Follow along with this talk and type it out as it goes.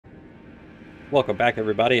Welcome back,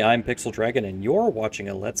 everybody. I'm Pixel Dragon, and you're watching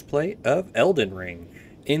a Let's Play of Elden Ring.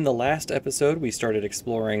 In the last episode, we started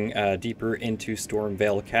exploring deeper into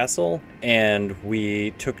Stormvale Castle, and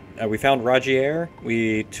we found Rajier.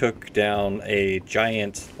 We took down a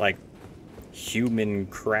giant, like, human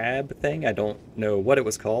crab thing. I don't know what it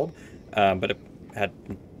was called, but it had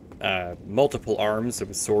multiple arms. It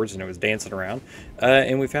was swords, and it was dancing around.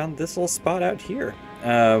 And we found this little spot out here.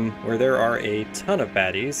 Where there are a ton of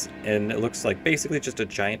baddies, and it looks like basically just a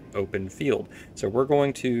giant open field. So we're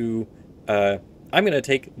going to, I'm going to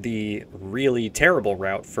take the really terrible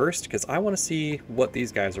route first, because I want to see what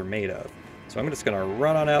these guys are made of. So I'm just going to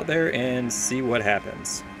run on out there and see what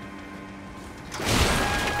happens.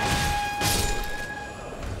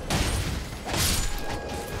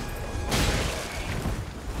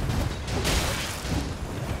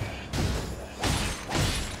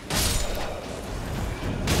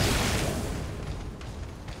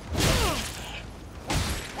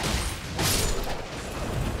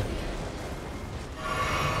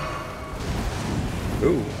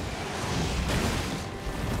 Ooh.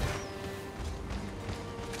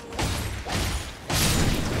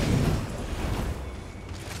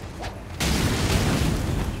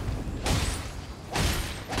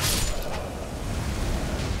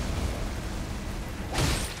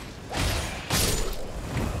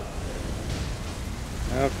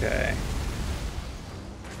 Okay.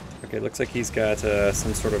 Okay, looks like he's got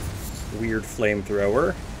some sort of weird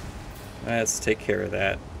flamethrower. Let's take care of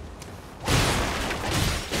that.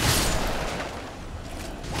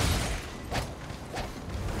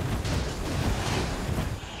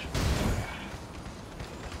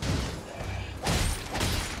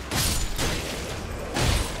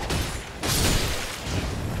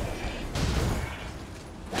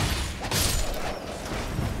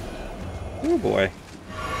 Oh boy.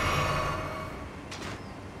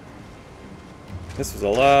 This was a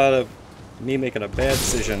lot of me making a bad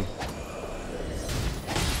decision.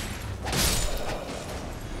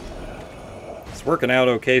 It's working out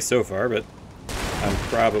okay so far, but I'm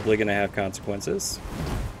probably going to have consequences.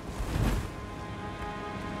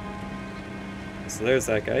 So there's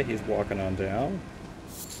that guy. He's walking on down.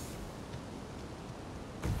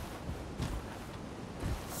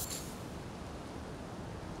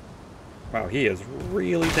 Wow, he is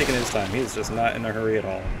really taking his time. He's just not in a hurry at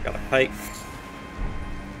all. Got a pike.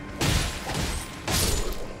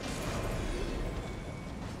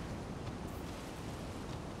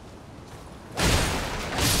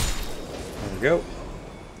 There we go.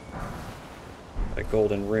 A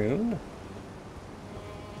golden rune.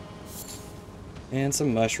 And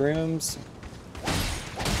some mushrooms.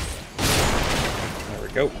 There we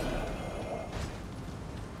go.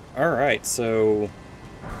 Alright, so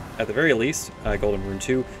at the very least, Golden Rune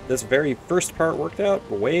 2. This very first part worked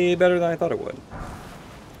out way better than I thought it would.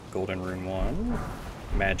 Golden Rune 1.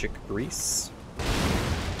 Magic Grease.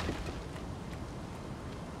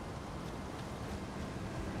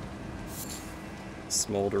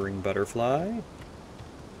 Smoldering Butterfly.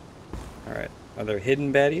 Alright, are there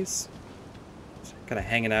hidden baddies? Kind of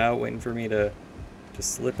hanging out, waiting for me to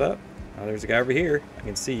slip up. Oh, there's a guy over here. I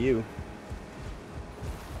can see you.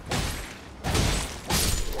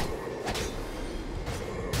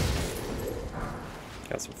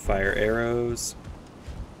 Got some fire arrows.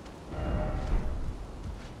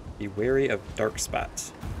 Be wary of dark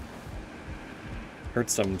spots. Heard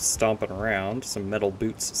some stomping around, some metal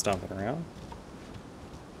boots stomping around.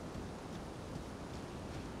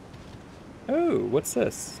 Oh, what's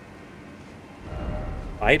this?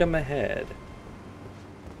 Item ahead.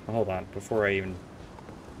 Oh, hold on, before I even...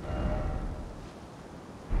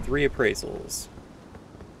 3 appraisals.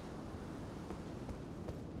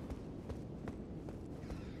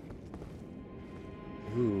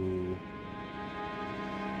 Ooh.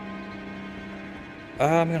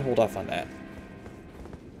 I'm gonna hold off on that.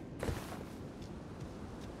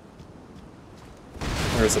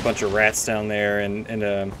 There's a bunch of rats down there, and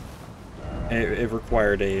it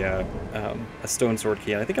required a stone sword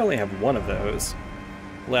key, and I think I only have one of those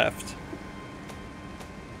left.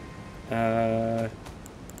 Under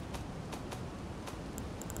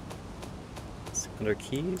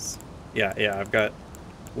keys? Yeah, I've got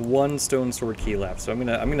one stone sword key left, so I'm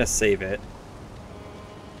gonna save it,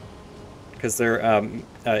 because they're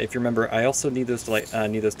if you remember, I also need those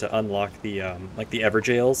to unlock the like the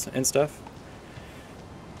Everjails and stuff.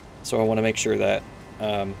 So I want to make sure that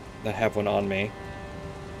I have one on me.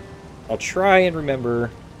 I'll try and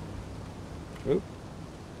remember. Oop,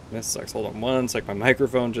 this sucks. Hold on one sec. My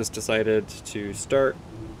microphone just decided to start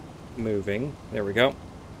moving. There we go.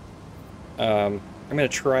 I'm gonna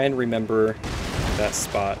try and remember that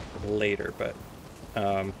spot later, but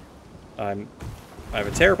I have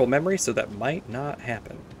a terrible memory, so that might not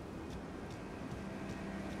happen.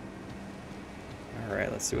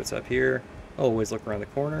 Alright, let's see what's up here. Always look around the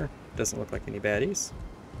corner. Doesn't look like any baddies.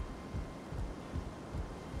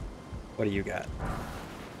 What do you got?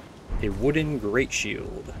 A wooden great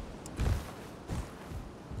shield.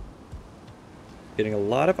 Getting a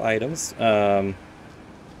lot of items.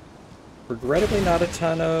 Regrettably not a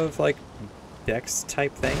ton of, like, dex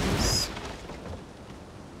type things.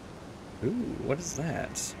 Ooh, what is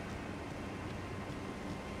that?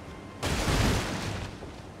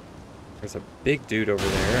 There's a big dude over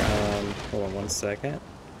there. Hold on one second.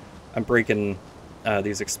 I'm breaking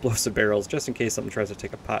these explosive barrels just in case something tries to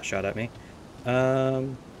take a pot shot at me.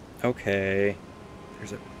 Okay.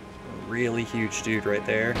 There's a really huge dude right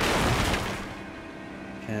there.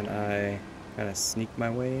 Can I kind of sneak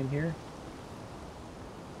my way in here?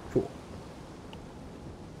 Cool.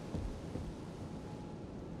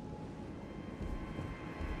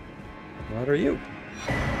 What are you?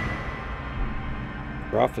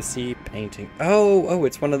 Prophecy painting. Oh,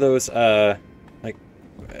 it's one of those, like,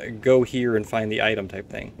 go here and find the item type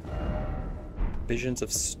thing. Visions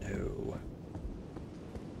of snow.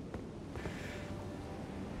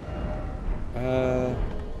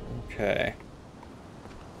 Okay.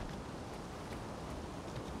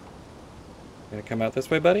 Gonna come out this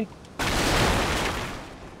way, buddy?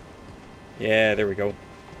 Yeah, there we go.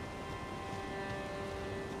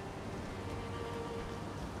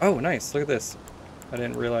 Oh, nice. Look at this. I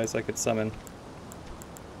didn't realize I could summon.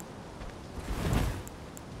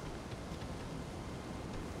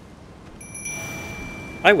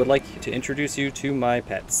 I would like to introduce you to my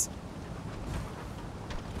pets.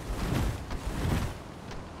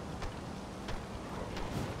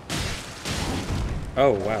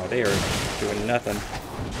 Oh, wow. They are doing nothing.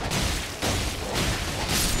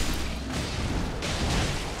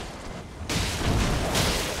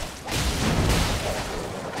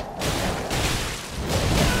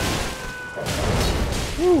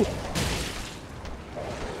 Woo!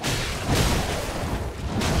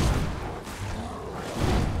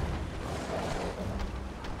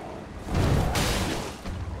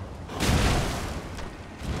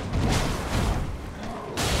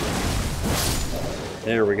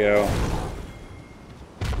 There we go.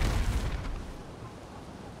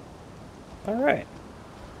 All right.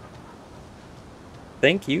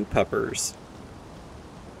 Thank you, puppers.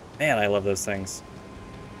 Man, I love those things.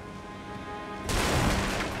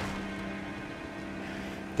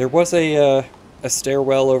 There was a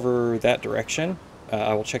stairwell over that direction.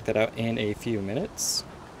 I will check that out in a few minutes.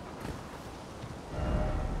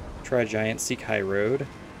 Try Giant, seek High Road.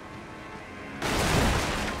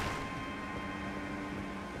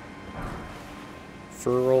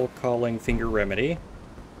 Furl calling Finger Remedy.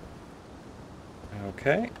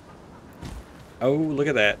 Okay. Oh, look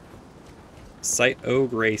at that. Sight O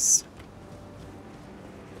Grace.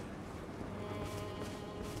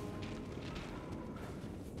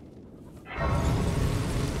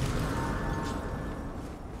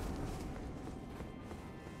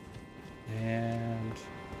 And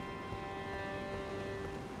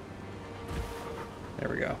there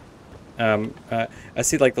we go. I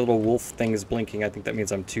see like the little wolf things blinking. I think that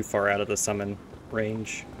means I'm too far out of the summon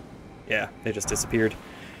range. Yeah, they just disappeared.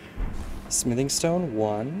 Smithing Stone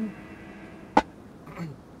 1.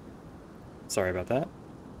 Sorry about that.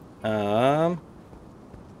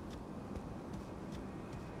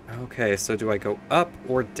 Okay, so do I go up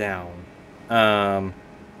or down? I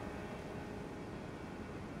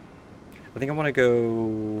think I want to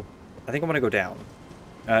go down.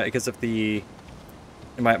 Because of the...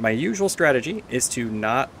 My usual strategy is to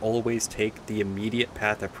not always take the immediate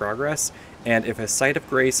path of progress, and if a Sight of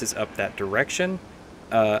Grace is up that direction,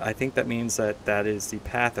 I think that means that that is the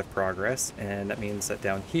path of progress, and that means that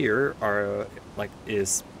down here are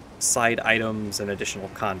is side items and additional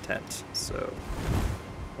content. So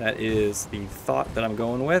that is the thought that I'm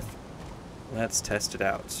going with. Let's test it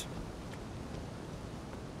out.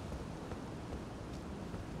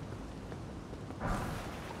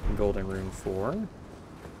 Golden Rune 4.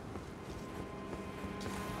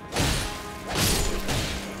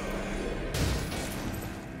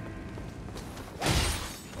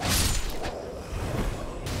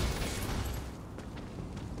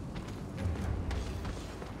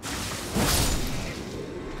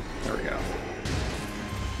 There we go.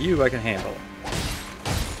 You I can handle.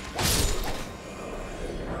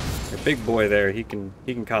 Your big boy there, he can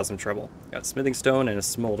cause some trouble. Got Smithing Stone and a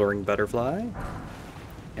Smoldering Butterfly.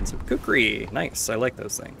 And some cookery. Nice, I like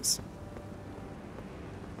those things.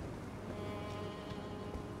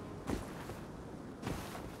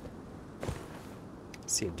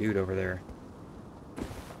 see a dude over there.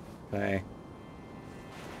 Okay.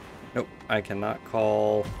 Nope, I cannot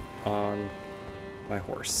call on my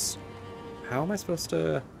horse. How am I supposed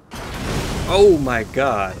to... Oh my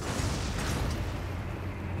god!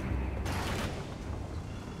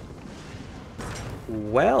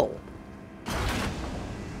 Well...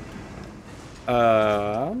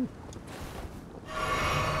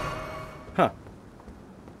 Huh.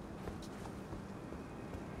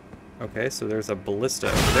 Okay, so there's a ballista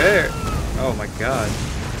over there. Oh my god.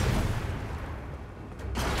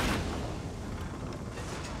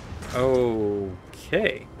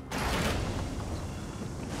 Okay.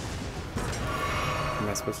 Am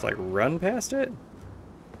I supposed to, like, run past it?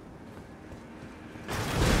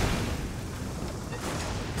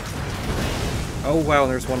 Oh wow,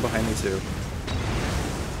 and there's one behind me too.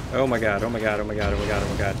 Oh my god, oh my god, oh my god, oh my god, oh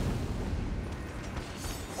my god.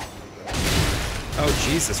 Oh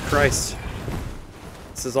Jesus Christ.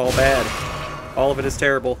 This is all bad. All of it is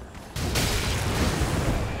terrible.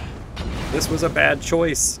 This was a bad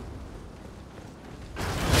choice.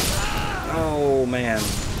 Oh man.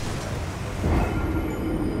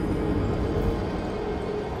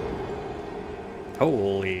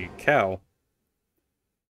 Holy cow.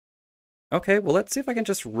 Okay, well let's see if I can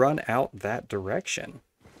just run out that direction.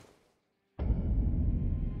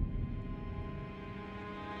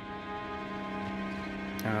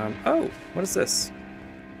 Oh, what is this?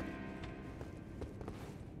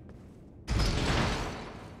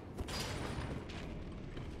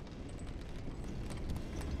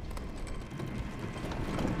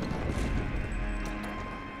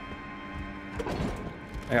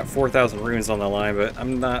 I got 4,000 runes on the line, but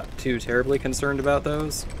I'm not too terribly concerned about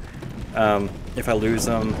those. If I lose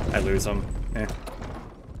them, I lose them. Eh.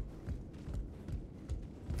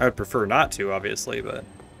 I would prefer not to, obviously, but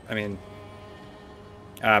I mean,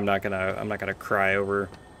 I'm not gonna cry over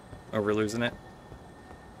losing it.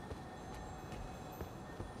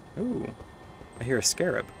 Ooh, I hear a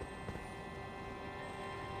scarab.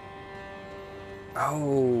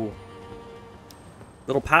 Oh,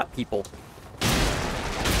 little pot people.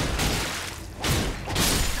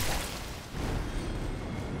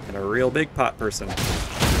 And a real big pot person.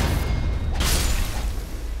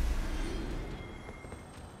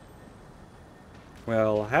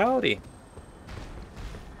 Well, howdy.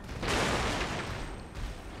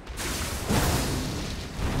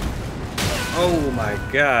 Oh my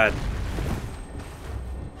god.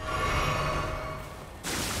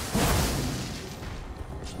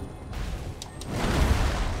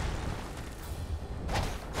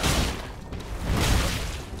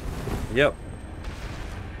 Yep.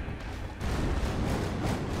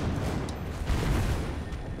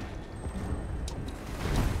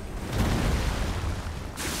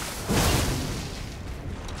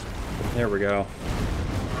 There we go.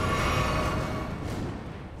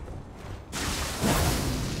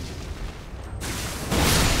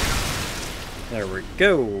 There we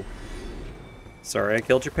go. Sorry I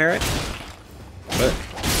killed your parent, but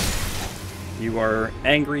you are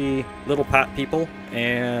angry little pot people,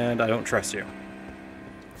 and I don't trust you.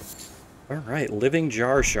 Alright, living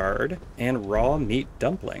jar shard and raw meat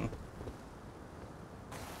dumpling.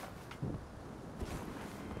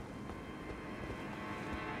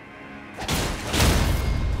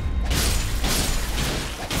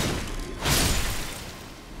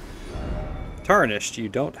 Tarnished, you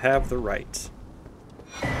don't have the right.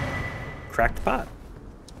 Cracked pot.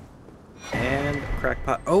 And cracked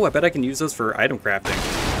pot. Oh, I bet I can use those for item crafting.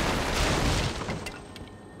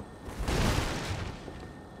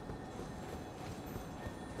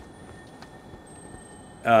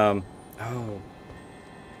 Oh.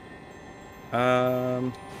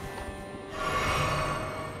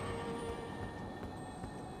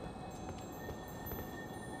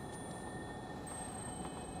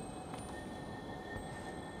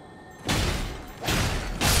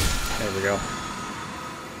 There we go.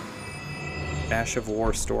 Ash of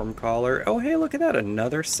War Stormcaller. Oh, hey, look at that.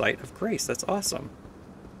 Another Site of Grace. That's awesome.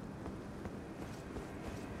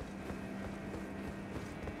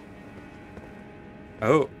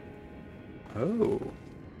 Oh. Oh.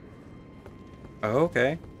 Oh,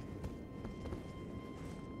 okay.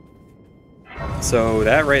 So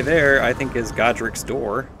that right there, I think, is Godric's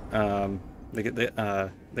door. The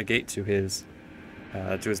gate to his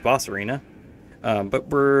boss arena. But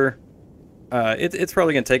we're... it's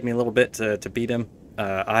probably going to take me a little bit to beat him.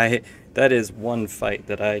 That is one fight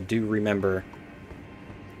that I do remember.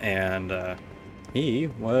 And he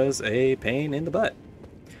was a pain in the butt.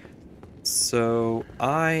 So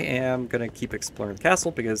I am going to keep exploring the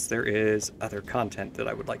castle because there is other content that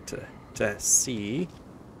I would like to see.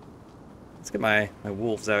 Let's get my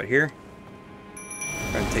wolves out here.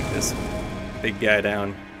 Try to take this big guy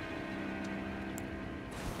down.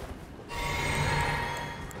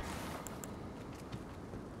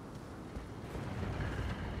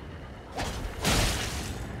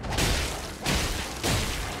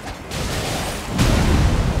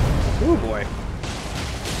 Oh boy.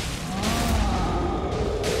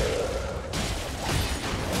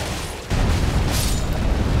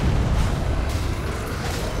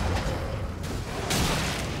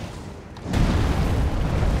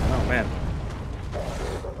 Oh man.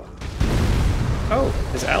 Oh,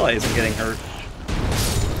 his ally isn't getting hurt.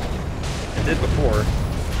 It did before.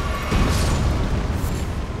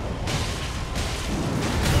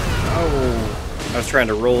 Oh, I was trying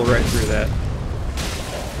to roll right through that.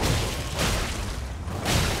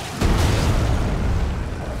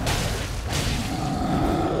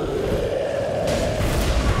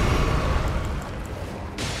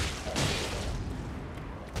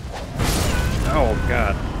 Oh,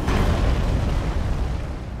 God.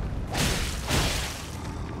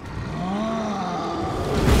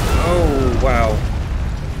 Oh, wow.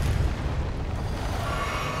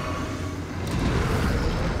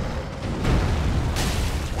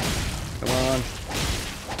 Come on.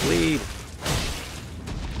 Bleed.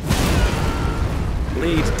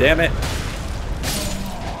 Bleed, damn it.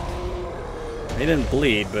 He didn't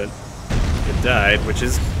bleed, but it died, which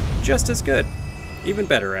is just as good. Even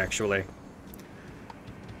better, actually.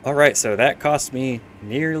 Alright, so that cost me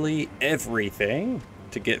nearly everything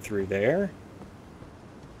to get through there.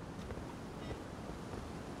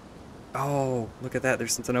 Oh, look at that.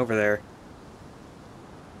 There's something over there.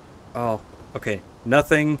 Oh, okay.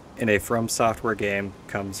 Nothing in a From Software game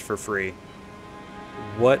comes for free.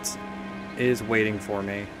 What is waiting for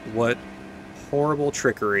me? What horrible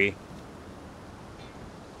trickery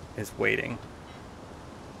is waiting?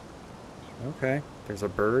 Okay, there's a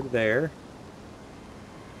bird there.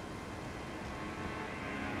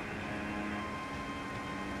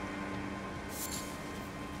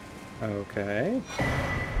 Okay.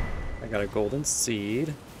 I got a golden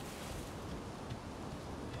seed.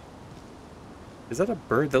 Is that a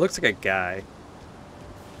bird? That looks like a guy.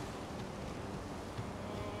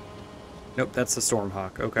 Nope, that's a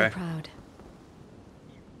stormhawk. Okay. Be proud.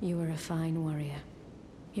 You were a fine warrior.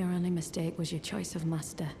 Your only mistake was your choice of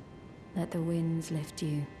master. Let the winds lift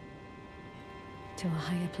you to a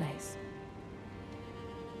higher place.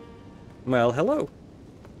 Well, hello.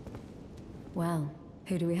 Well,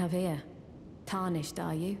 who do we have here? Tarnished,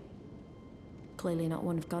 are you? Clearly not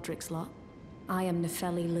one of Godric's lot. I am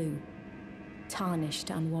Nepheli Loux. Tarnished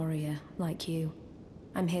and warrior, like you.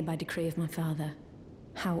 I'm here by decree of my father.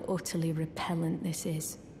 How utterly repellent this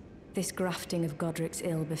is. This grafting of Godric's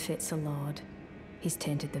ill befits a lord. He's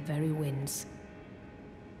tainted the very winds.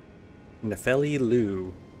 Nepheli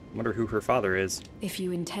Loux. Wonder who her father is. If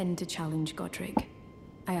you intend to challenge Godric,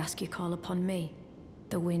 I ask you call upon me.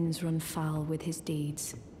 The winds run foul with his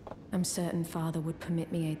deeds. I'm certain father would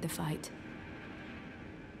permit me aid the fight.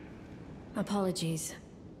 Apologies,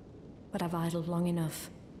 but I've idled long enough.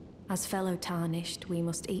 As fellow Tarnished, we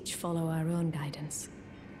must each follow our own guidance.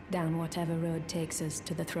 Down whatever road takes us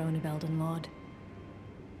to the throne of Elden Lord.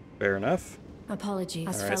 Fair enough. Apologies,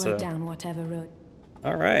 as right, fellow so down whatever road.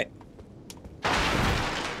 Alright.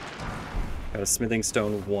 Got a smithing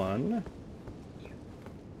stone 1.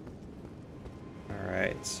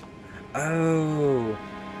 Alright. Oh!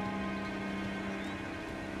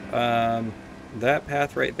 That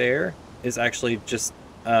path right there is actually just,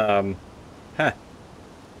 huh.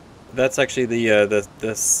 That's actually the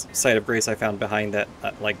site of grace I found behind that,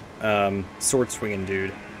 sword swinging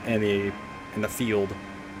dude in the field.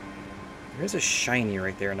 There's a shiny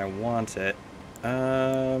right there, and I want it.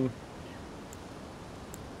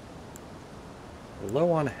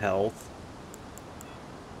 Low on health.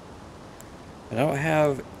 I don't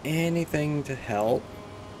have anything to help.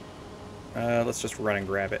 Let's just run and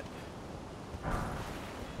grab it.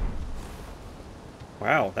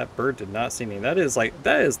 Wow, that bird did not see me. That is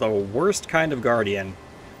the worst kind of guardian.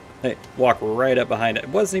 Hey, walk right up behind it. It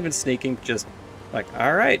wasn't even sneaking, just like,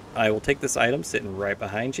 alright, I will take this item sitting right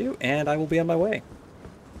behind you, and I will be on my way.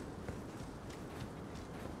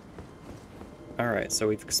 Alright, so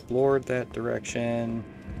we've explored that direction.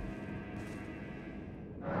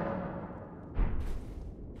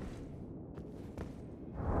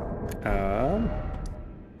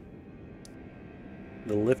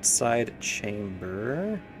 The lift side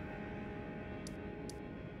chamber.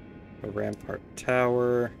 A rampart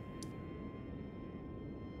tower.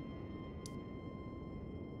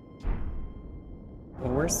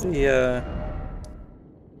 Well, where's the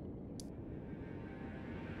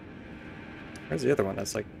Where's the other one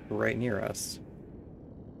that's like right near us?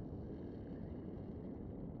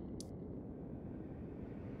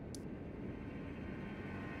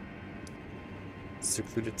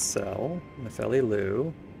 Secluded cell. Nepheli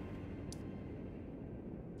Loux.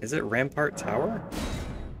 Is it Rampart Tower?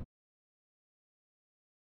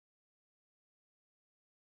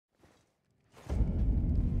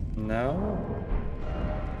 No.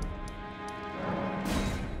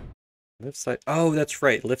 Lift side. Oh, that's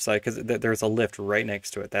right. Lift side, because there's a lift right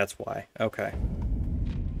next to it. That's why. Okay.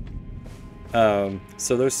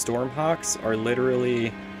 So those Stormhawks are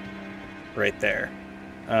literally right there.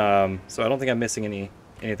 So I don't think I'm missing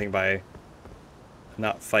anything by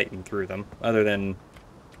not fighting through them, other than,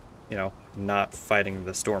 you know, not fighting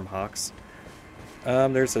the Stormhawks.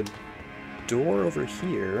 There's a door over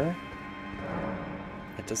here.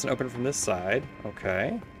 It doesn't open from this side.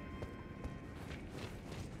 Okay.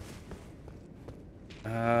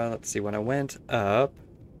 Let's see. When I went up,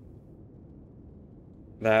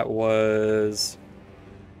 that was...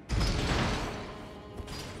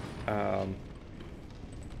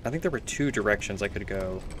 I think there were 2 directions I could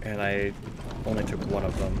go, and I only took one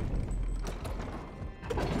of them.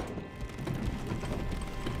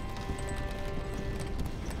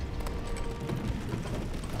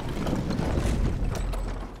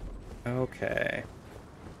 Okay.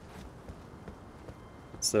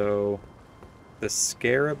 So, the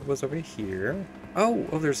scarab was over here. Oh,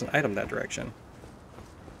 there's an item that direction.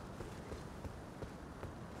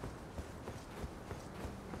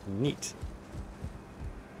 Neat.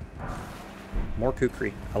 More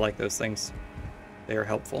kukri. I like those things. They are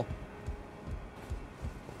helpful.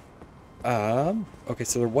 Okay,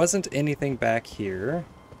 so there wasn't anything back here.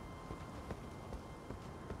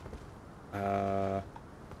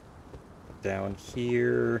 Down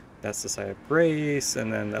here, that's the side of Grace,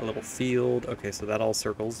 and then that little field. Okay, so that all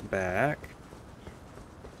circles back.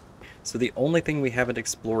 So the only thing we haven't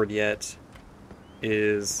explored yet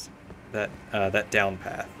is that down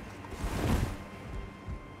path.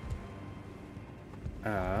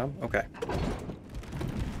 Okay.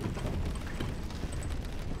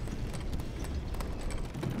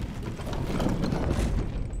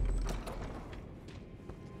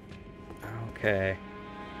 Okay.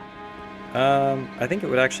 I think it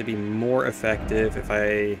would actually be more effective if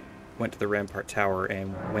I went to the Rampart Tower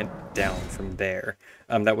and went down from there.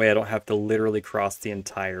 That way I don't have to literally cross the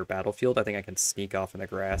entire battlefield. I think I can sneak off in the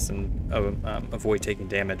grass and avoid taking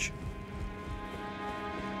damage.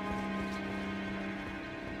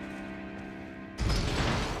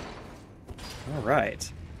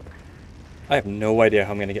 Alright. I have no idea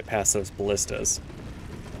how I'm going to get past those ballistas.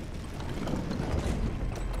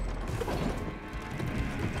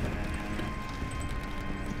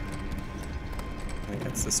 I think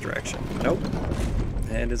that's this direction. Nope.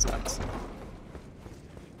 It is not.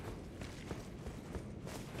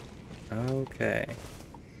 Okay.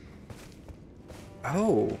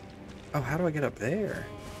 Oh! Oh, how do I get up there?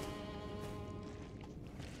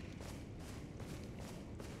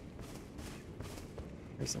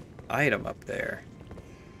 There's an item up there.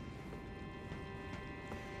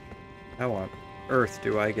 How on earth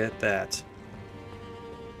do I get that?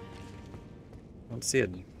 I don't see a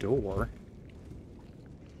door.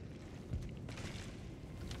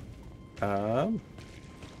 I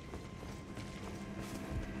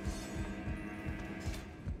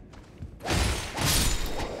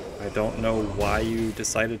don't know why you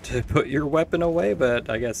decided to put your weapon away,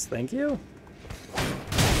 but I guess thank you.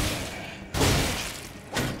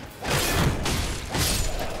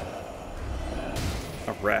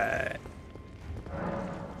 Alright.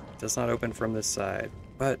 Does not open from this side,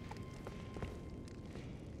 but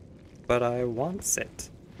I want it.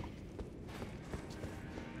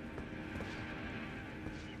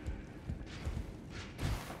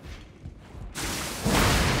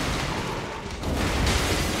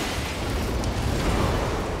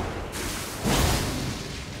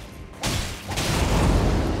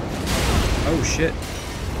 Oh shit.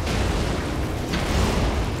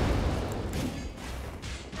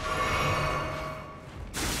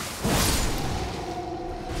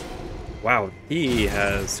 Wow, he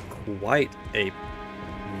has quite a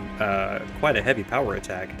heavy power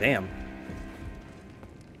attack. Damn.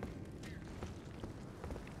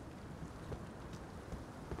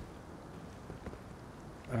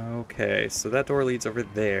 Okay, so that door leads over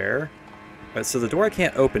there. So the door I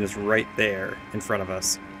can't open is right there in front of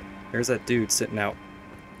us. There's that dude sitting out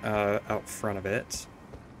front of it.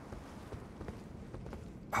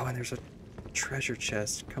 Oh, and there's a treasure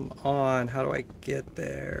chest. Come on, how do I get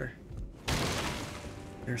there?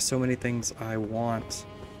 There's so many things I want.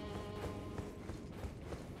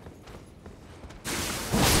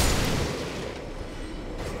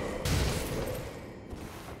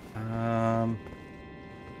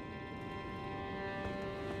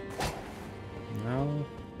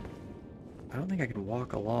 think I can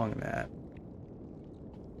walk along that.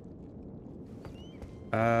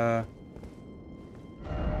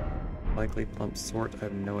 Likely plump sort. I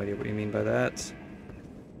have no idea what you mean by that.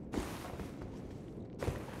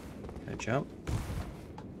 Can I jump?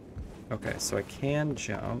 Okay, so I can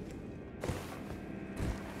jump.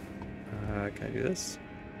 Can I do this?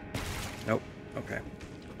 Nope. Okay.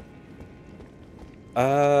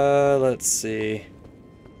 Let's see.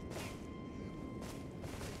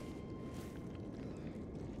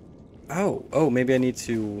 Oh, maybe I need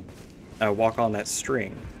to walk on that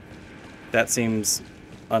string. That seems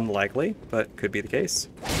unlikely, but could be the case.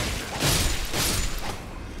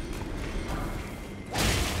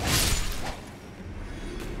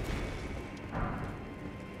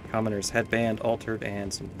 Commoner's headband altered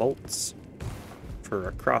and some bolts for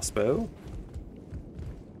a crossbow.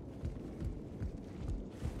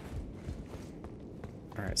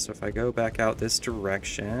 Alright, so if I go back out this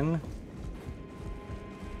direction...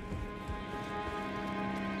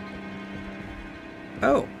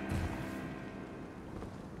 Oh!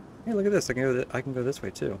 Hey, look at this. I can go this way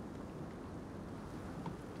too.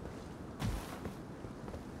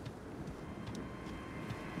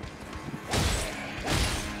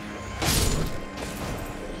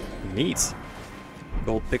 Neat.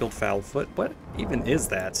 Gold pickled fowl foot. What even is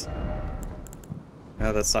that?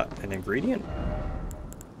 No, that's not an ingredient.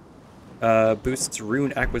 Boosts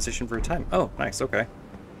rune acquisition for a time. Oh, nice. Okay.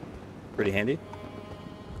 Pretty handy.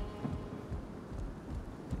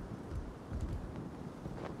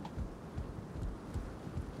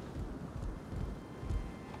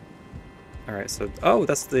 Alright, so... Oh,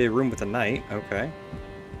 that's the room with the knight. Okay.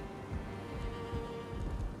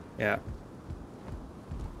 Yeah.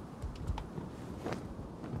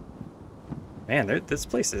 Man, this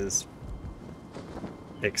place is...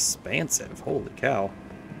 expansive. Holy cow.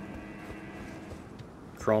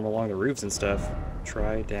 Crawling along the roofs and stuff.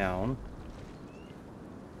 Try down.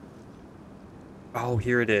 Oh,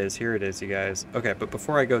 here it is. Here it is, you guys. Okay, but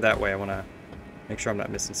before I go that way, I want to make sure I'm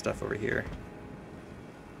not missing stuff over here.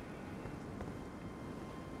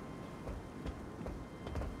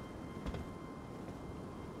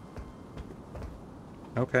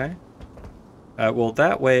 Okay. Well,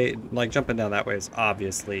 that way, like, jumping down that way is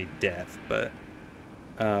obviously death, but...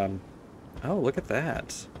 oh, look at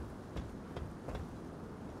that.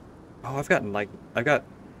 Oh, I've got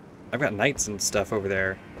knights and stuff over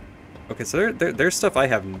there. Okay, so there's stuff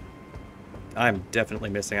I'm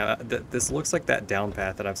definitely missing. This looks like that down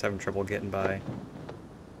path that I was having trouble getting by.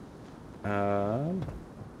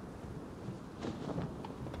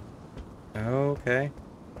 Okay.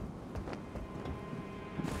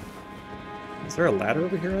 Is there a ladder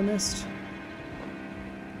over here I missed?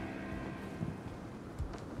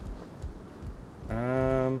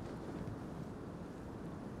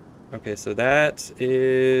 Okay, so that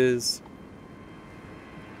is...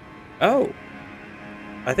 Oh!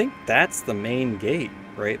 I think that's the main gate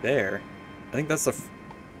right there. I think that's the...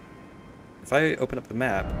 If I open up the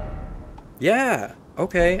map... Yeah!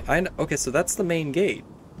 Okay, okay, so that's the main gate.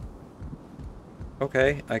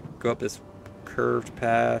 Okay, I go up this curved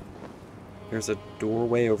path. There's a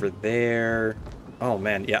doorway over there. Oh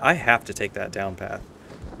man, yeah, I have to take that down path.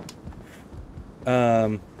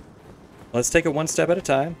 Let's take it one step at a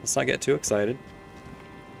time. Let's not get too excited.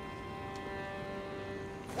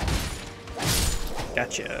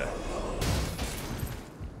 Gotcha.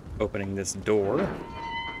 Opening this door.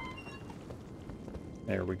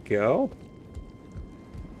 There we go.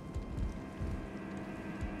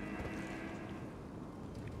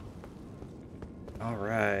 All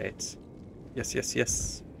right. Yes, yes,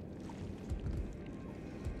 yes.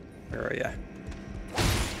 Where are ya?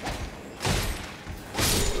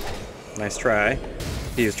 Nice try.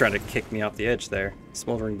 He was trying to kick me off the edge there.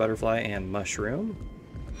 Smoldering butterfly and mushroom.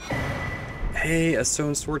 Hey, a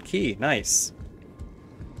stone sword key. Nice.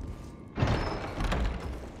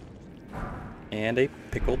 And a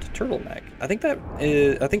pickled turtleneck. I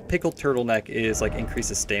think pickled turtleneck is like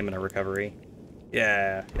increases stamina recovery.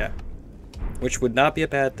 Yeah, yeah. Which would not be a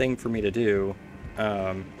bad thing for me to do.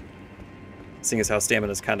 Seeing as how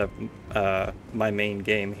stamina is kind of my main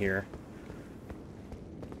game here.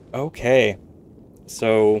 Okay,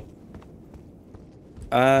 so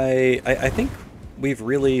I think we've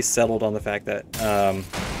really settled on the fact that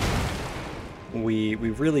we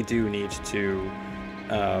really do need to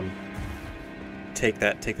take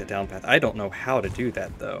that down path. I don't know how to do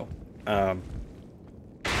that though.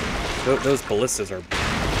 Those ballistas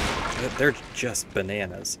they're just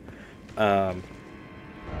bananas.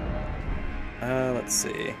 Let's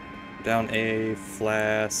see. Down a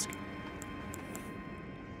flask.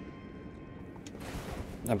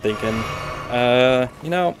 I'm thinking, You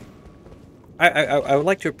know, I would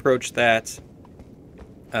like to approach that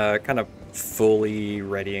kind of fully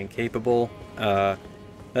ready and capable. That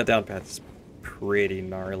down path is pretty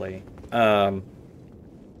gnarly. You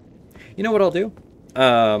know what I'll do?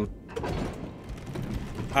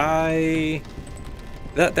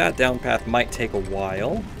 That down path might take a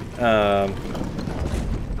while.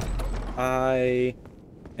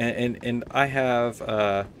 And I have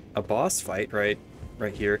a boss fight right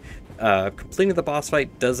here. Completing the boss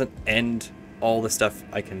fight doesn't end all the stuff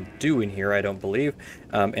I can do in here, I don't believe.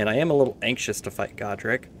 And I am a little anxious to fight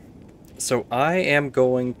Godric. So I am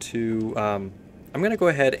going to I'm going to go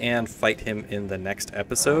ahead and fight him in the next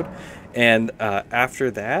episode. And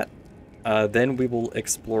after that, then we will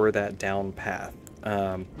explore that down path. Do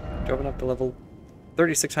I have enough to level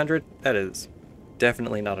 3600? That is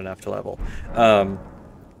definitely not enough to level.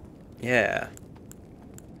 Yeah.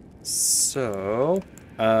 So,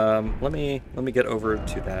 let me get over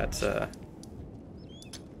to that.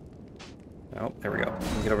 Oh, there we go.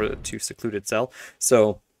 Let me get over to Secluded Cell.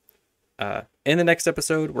 So, in the next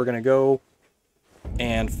episode, we're gonna go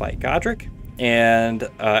and fight Godric. And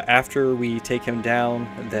after we take him down,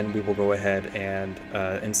 then we will go ahead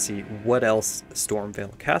and see what else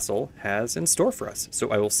Stormvale Castle has in store for us.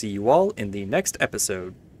 So I will see you all in the next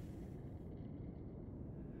episode.